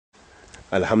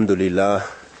Alhamdulillah,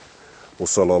 wa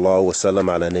sallallahu wa sallam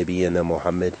ala nabiyyina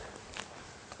Muhammad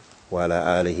wa ala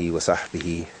alihi wa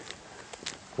sahbihi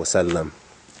wa sallam.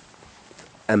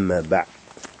 Amma ba'.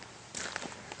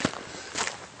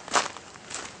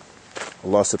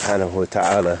 Allah subhanahu wa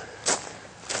ta'ala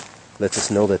lets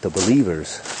us know that the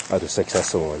believers are the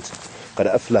successful ones. قَدْ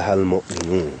أَفْلَحَ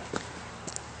الْمُؤْمِنُونَ.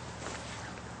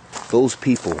 Those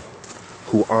people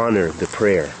who honor the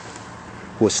prayer,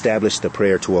 who establish the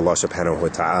prayer to Allah subhanahu wa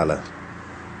ta'ala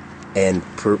and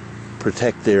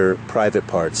protect their private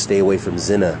parts, stay away from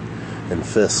zina and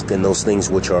fisq and those things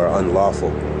which are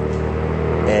unlawful.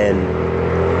 And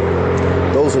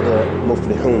those are the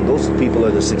muflihun, those people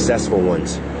are the successful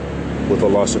ones with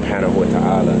Allah subhanahu wa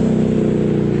ta'ala.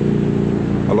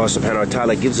 Allah subhanahu wa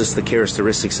ta'ala gives us the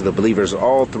characteristics of the believers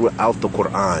all throughout the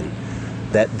Quran,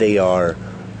 that they are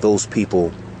those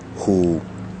people who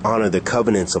honor the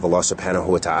covenants of Allah subhanahu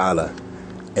wa ta'ala,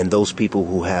 and those people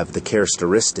who have the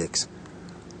characteristics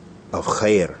of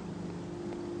khair.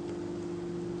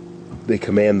 They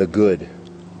command the good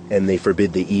and they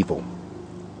forbid the evil.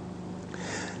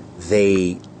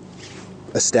 They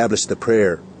establish the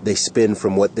prayer. They spend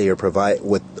from what they are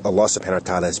what Allah subhanahu wa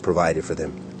ta'ala has provided for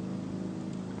them.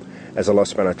 As Allah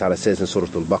subhanahu wa ta'ala says in Surah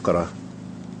Al-Baqarah,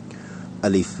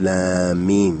 Alif Lam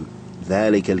Mim,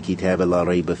 ذلك الكتاب لا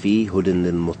ريب فيه هدى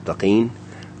للمتقين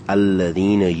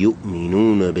الذين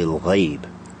يؤمنون بالغيب.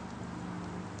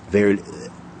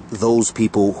 Those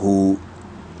people who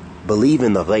believe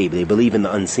in the ghaib, they believe in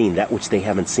the unseen, that which they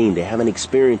haven't seen, they haven't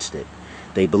experienced it.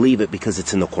 They believe it because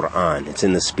it's in the Quran, it's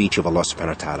in the speech of Allah subhanahu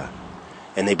wa ta'ala.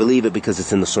 And they believe it because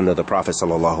it's in the sunnah of the Prophet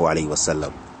sallallahu alayhi wa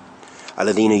sallam.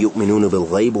 الذين يؤمنون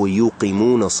بالغيب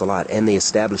ويقيمون الصلاة. And they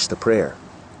establish the prayer.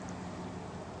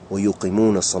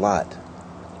 ويقيمون الصلاة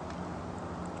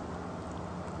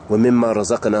ومما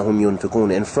رزقناهم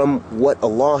ينفقون. And from what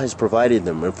Allah has provided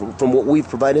them, and from what we've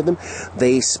provided them,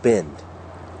 they spend.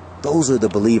 Those are the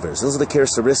believers. Those are the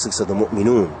characteristics of the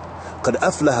mu'minun. قَدْ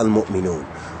أَفْلَحَ الْمُؤْمِنُونَ.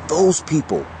 Those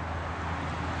people,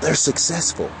 they're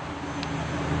successful.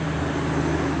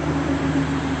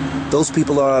 Those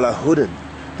people are ala hudan.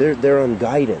 They're on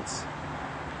guidance.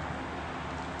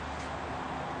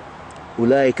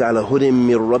 أُولَٰئِكَ عَلَى هُدٍ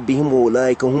مِّن رَبِّهِمْ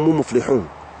وَأُولَٰئِكَ هُمُ الْمُفْلِحُونَ.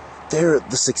 They're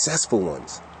the successful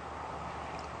ones.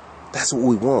 That's what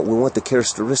we want. We want the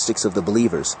characteristics of the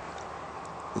believers.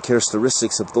 The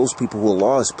characteristics of those people who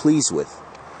Allah is pleased with.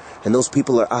 And those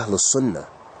people are Ahl Sunnah.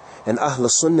 And Ahl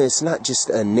Sunnah is not just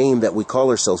a name that we call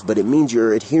ourselves, but it means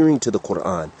you're adhering to the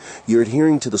Quran. You're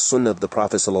adhering to the Sunnah of the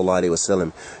Prophet sallallahu alaihi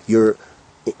wasallam. You're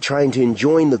trying to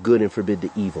enjoin the good and forbid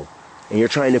the evil. And you're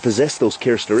trying to possess those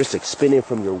characteristics, spending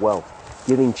from your wealth,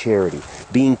 giving charity,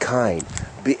 being kind,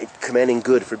 commanding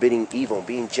good, forbidding evil,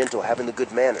 being gentle, having the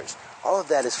good manners. All of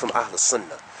that is from Ahl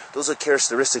Sunnah. Those are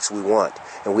characteristics we want.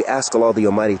 And we ask Allah the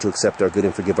Almighty to accept our good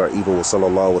and forgive our evil. Wa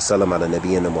sallallahu wa sallam ala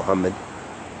nabiyyina Muhammad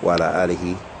wa ala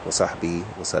alihi wa sahbihi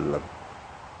wa sallam.